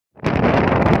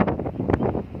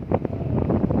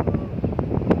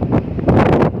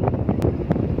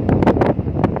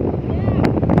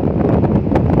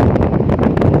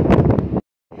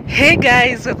Hey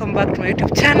guys, welcome back to my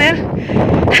YouTube channel.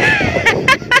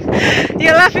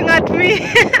 You're laughing at me.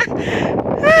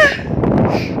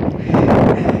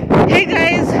 Hey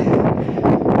guys,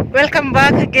 welcome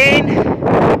back again.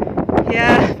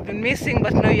 Yeah, I've been missing,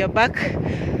 but now you're back.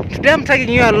 Today I'm taking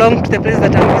you along to the place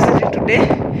that I'm visiting today.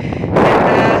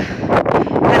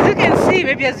 And as you can see,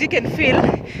 maybe as you can feel,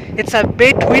 it's a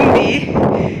bit windy.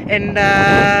 And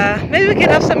maybe we can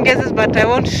have some guesses, but I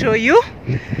won't show you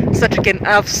so that we can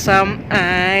have some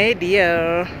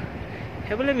idea.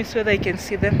 Let me see whether I can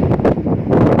see them.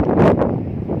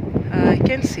 I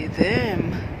can see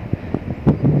them.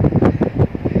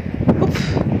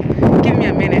 Oof. Give me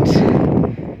a minute.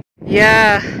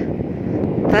 Yeah,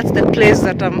 that's the place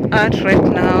that I'm at right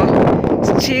now.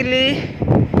 It's chilly,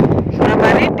 kuna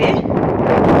baridi,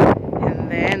 and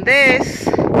then this.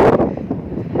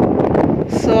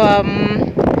 So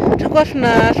tutakuwa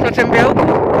tunatembea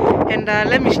huku, and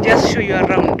let me just show you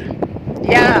around.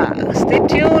 Yeah, stay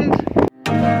tuned.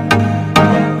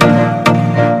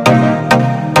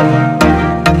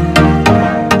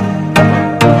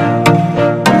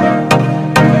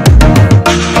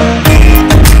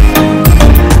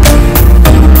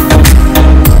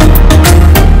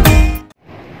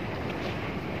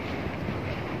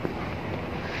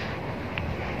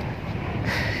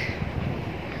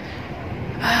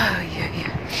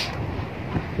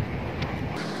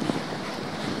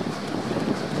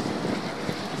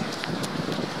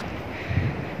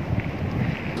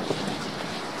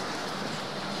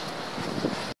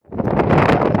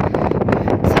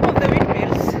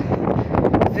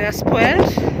 They are spoiled,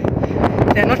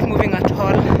 they are not moving at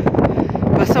all,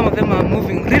 but some of them are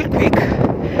moving real quick.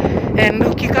 And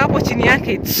ukikaa hapo chini yake,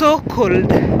 it's so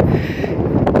cold.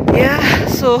 Yeah,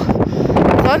 so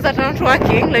the ones that aren't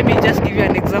working, let me just give you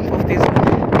an example of this one.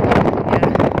 Yeah.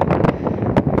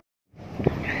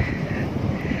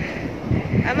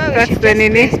 That's the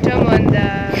nini on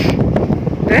the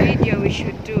video we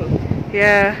should do.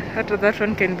 Yeah, that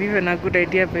one can be even a good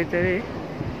idea, by the way.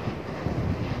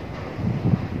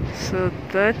 So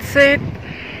that's it.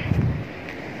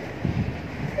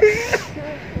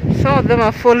 Some of them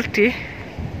are faulty.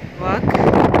 Work.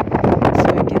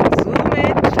 So we can zoom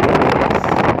it.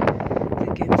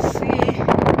 You can see.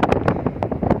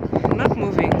 Not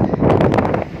moving.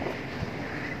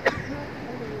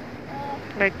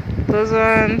 Like those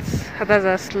ones. Others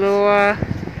are slower.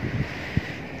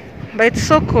 But it's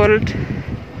so cold.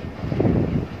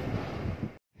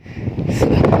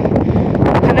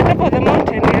 At the top of the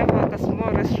mountain we have like a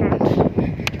small restaurant.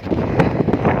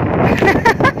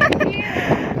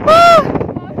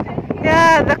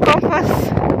 Yeah, the compass.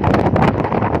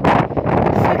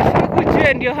 So if you go to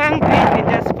and you're hungry, you can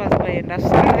just pass by and have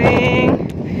something.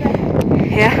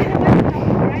 Yeah,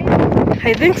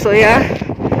 I think so. Yeah.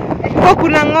 Huko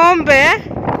kuna ng'ombe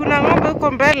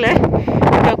huko mbele.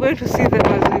 We are going to see them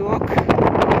as we walk.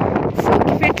 So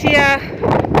keep it here.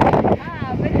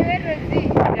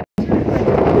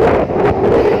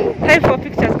 Time for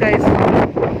pictures, guys.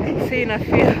 See you in a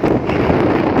few.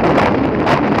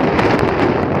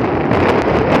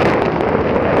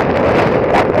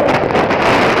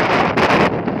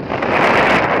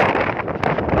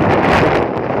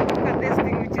 Look at this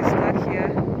thing which is stuck here.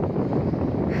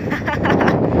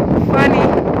 Funny.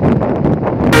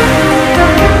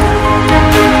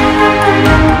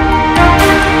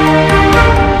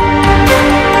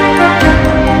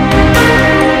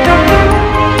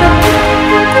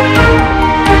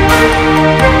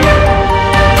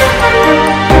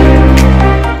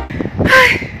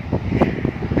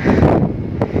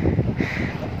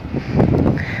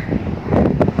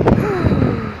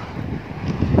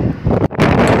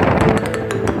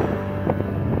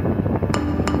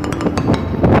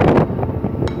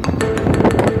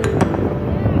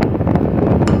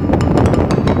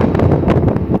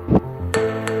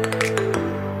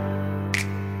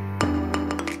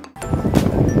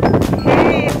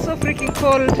 Freaking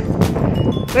cold.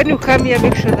 When you come here,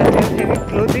 make sure that you have heavy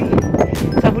clothing.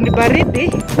 Sababu ni baridi,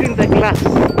 bring the glass.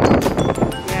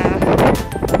 Yeah.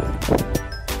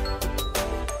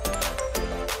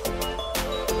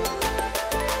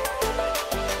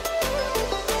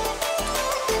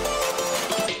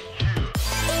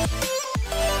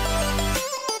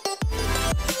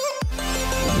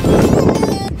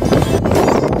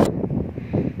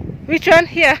 Which one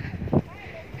here?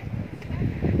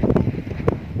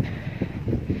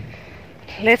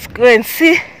 Let's go and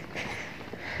see.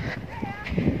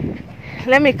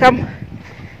 Let me come.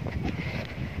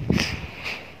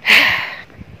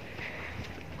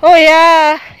 Oh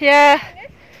yeah,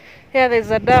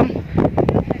 there's a dam.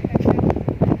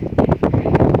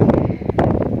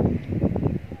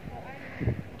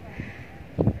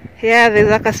 Yeah, there's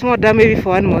like a small dam maybe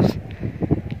for animals.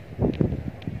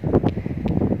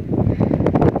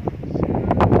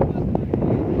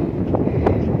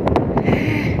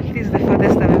 This is the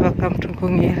farthest I've ever come to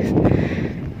Ngong Hills.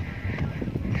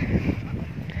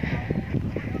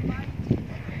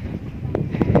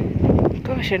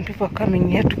 Gosh, and people are coming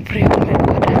here to pray. Oh my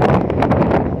God.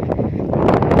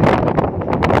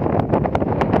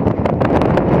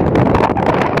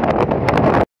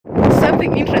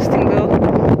 Something interesting though.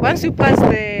 Once you pass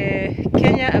the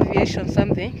Kenya Aviation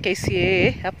something,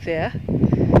 KCAA up there,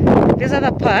 this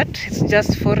other part, it's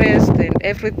just forest and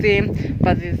everything,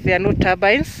 but there are no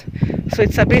turbines, so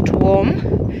it's a bit warm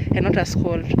and not as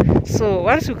cold. So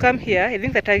once you come here, I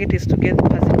think the target is to get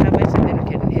past the turbines and then you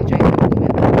can enjoy the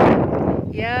weather.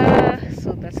 Yeah,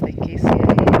 so that's the case here.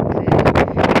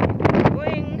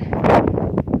 Going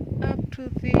up to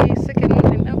the second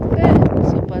mountain up there.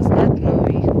 So past that, now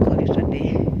we call it a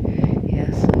day.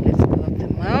 Yeah, so let's go up the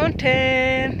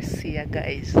mountain. See ya,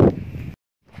 guys.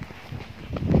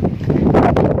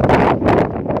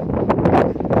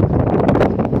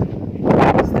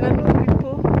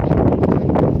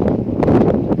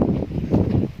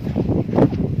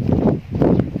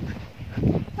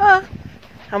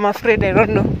 I'm afraid I don't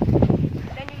know.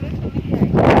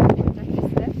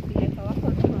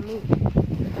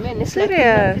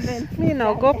 Serious? Me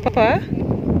naogopa.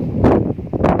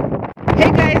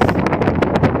 Hey guys.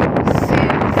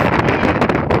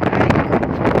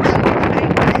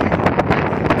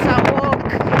 It's a walk.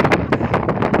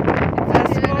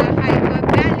 It's a small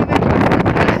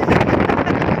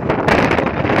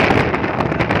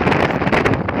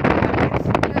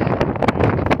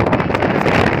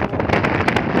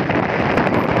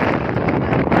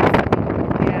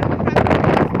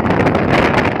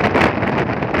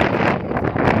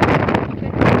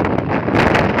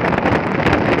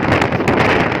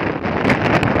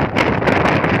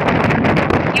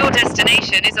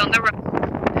destination is on the road.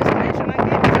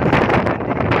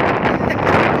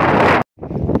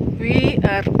 We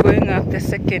are going up the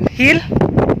second hill,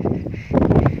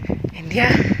 and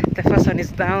yeah, the first one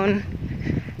is down.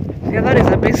 The other is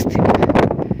a bit steep,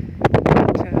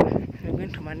 but we're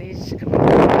going to manage. Come on.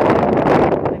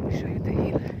 Let me show you the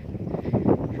hill.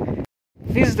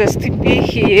 This is the steepy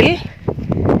hill.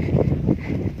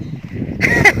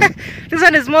 This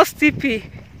one is more steepy.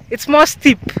 It's more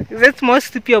steep. Is it more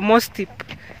steepy or more steep?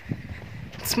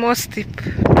 It's more steep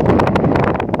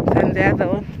than the other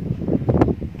one.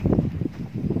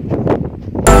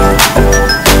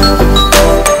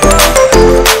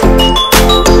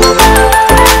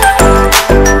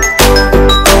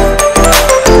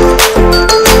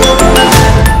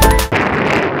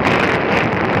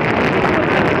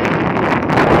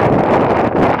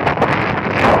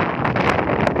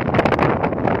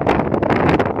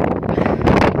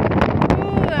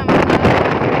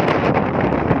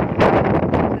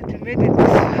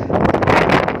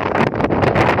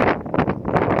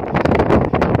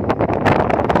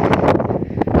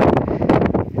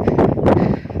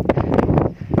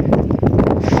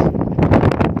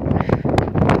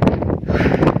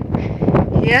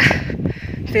 Yeah,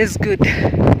 feels good.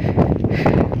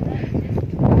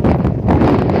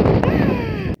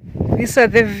 These are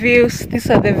the views. These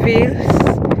are the views.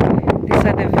 These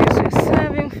are the views we're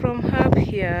serving from up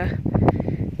here.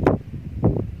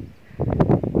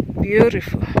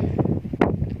 Beautiful.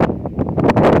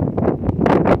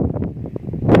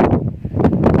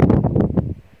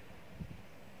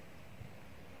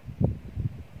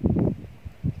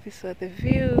 These are the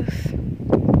views.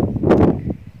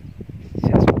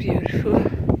 Just beautiful.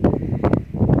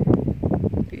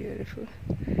 Beautiful.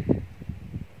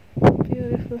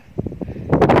 Beautiful.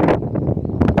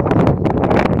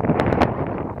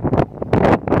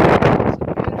 So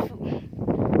beautiful.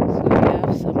 So we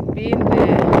have some bean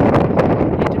there.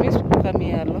 It means people come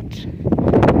here a lot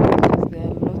because there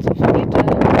are lots of litter.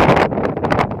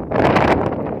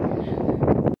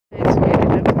 It's really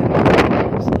done with the mountain.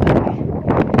 I'm so happy.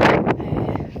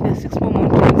 There are 6 more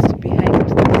mountains to be hiked.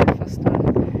 This is the first one.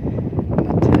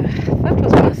 But that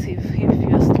was massive, if you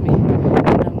ask me.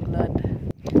 And I'm glad.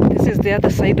 This is the other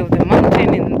side of the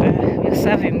mountain, and we're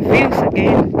serving views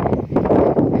again.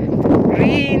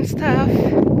 Green stuff.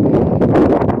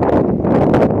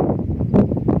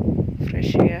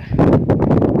 Fresh air.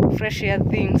 Fresh air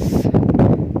things.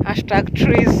 Hashtag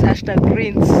trees, hashtag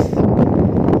greens.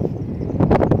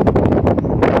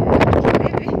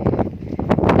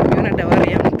 Nimeona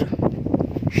dawari ya mtu.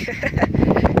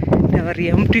 Dawari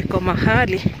ya mtu iko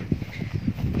mahali.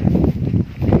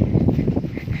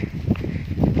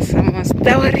 Someone's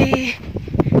dowry.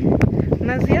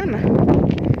 Naziona.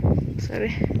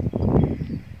 Sorry.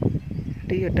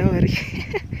 ndio hiyo dowry.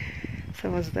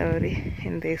 Someone's dowry,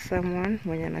 and there's someone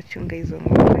mwenye anachunga hizo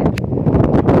ng'ombe.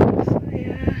 So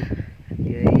yeah,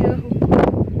 ndio hiyo huko.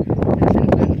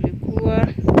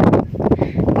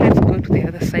 Let's go to the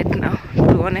other side now.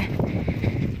 Tuone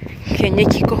kenye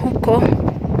kiko huko.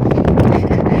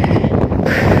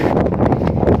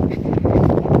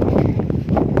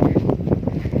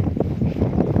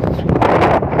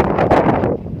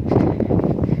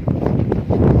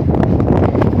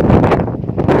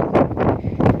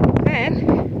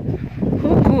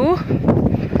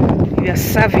 We are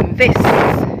serving this.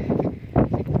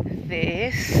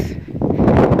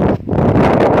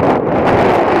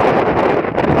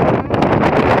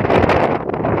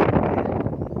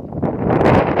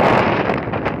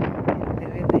 The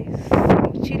weather is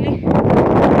chilly.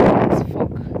 It's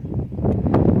fog.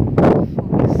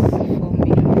 Fog is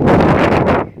foamy.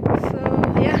 So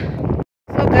yeah.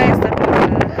 So guys, that was a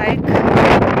hike.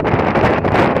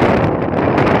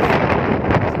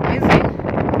 It's amazing.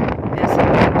 There's some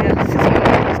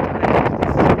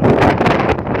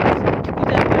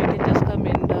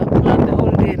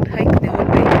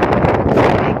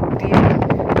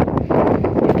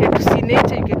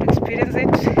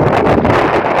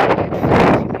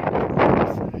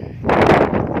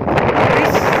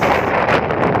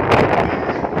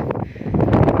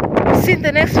see in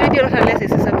the next video, not unless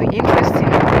this is something interesting.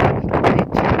 Now,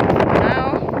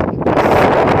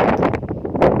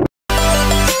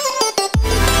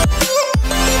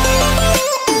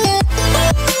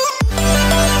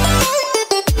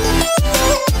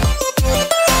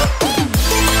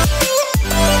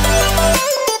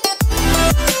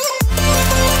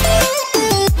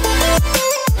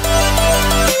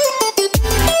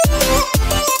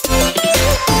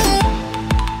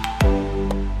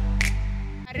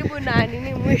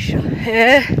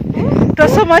 yeah, it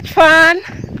was so much fun.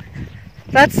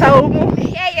 That's Saumu.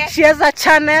 Yeah. She has a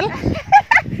channel.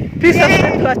 Please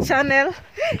subscribe to her channel.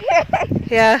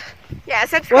 Yeah. Yeah,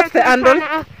 subscribe. What's the handle?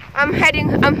 I'm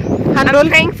handle?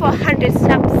 praying for 100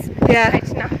 subs. Yeah.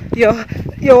 Right now. Your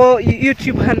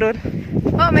YouTube handle.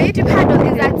 Oh, my YouTube handle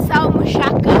is at Saumu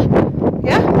Shaka.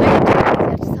 Yeah. My YouTube handle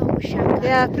is at Saumu Shaka.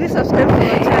 Yeah. Please subscribe to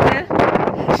her channel.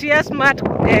 She has smart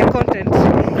content.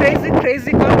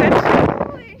 Crazy content.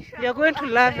 You're going to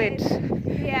love it.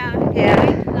 Yeah. Yeah. I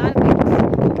love it.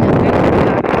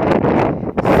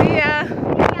 See ya.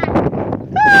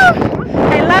 Oh,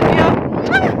 I love you.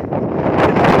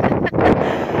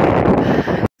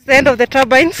 It's the end of the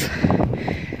turbines.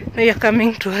 Now you're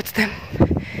coming towards them.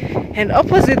 And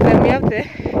opposite them you have the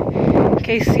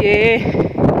KCA.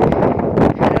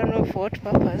 I don't know for what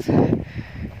purpose.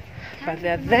 But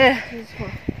they're there.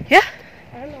 Yeah?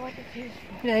 I don't know what it is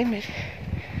for. Yeah, image.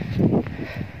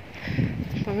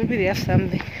 Or maybe they have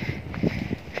something.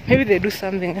 Maybe they do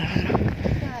something, I don't know.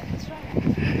 Yeah, that's right.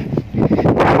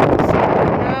 So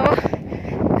now,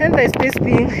 then there's this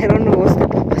thing, I don't know what's the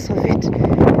purpose of it.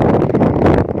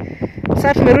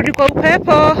 Sasa tumerudi kwa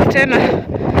upepo tena.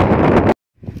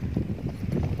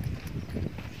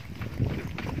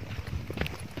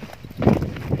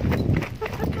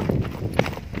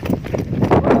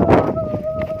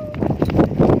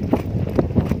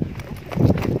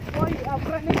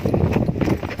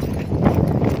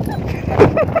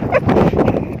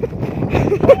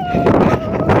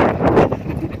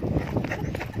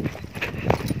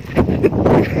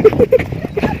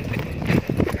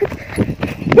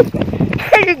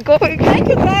 Thank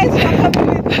you guys for coming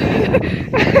with me.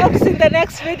 I'll see you in the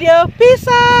next video. Peace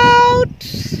out.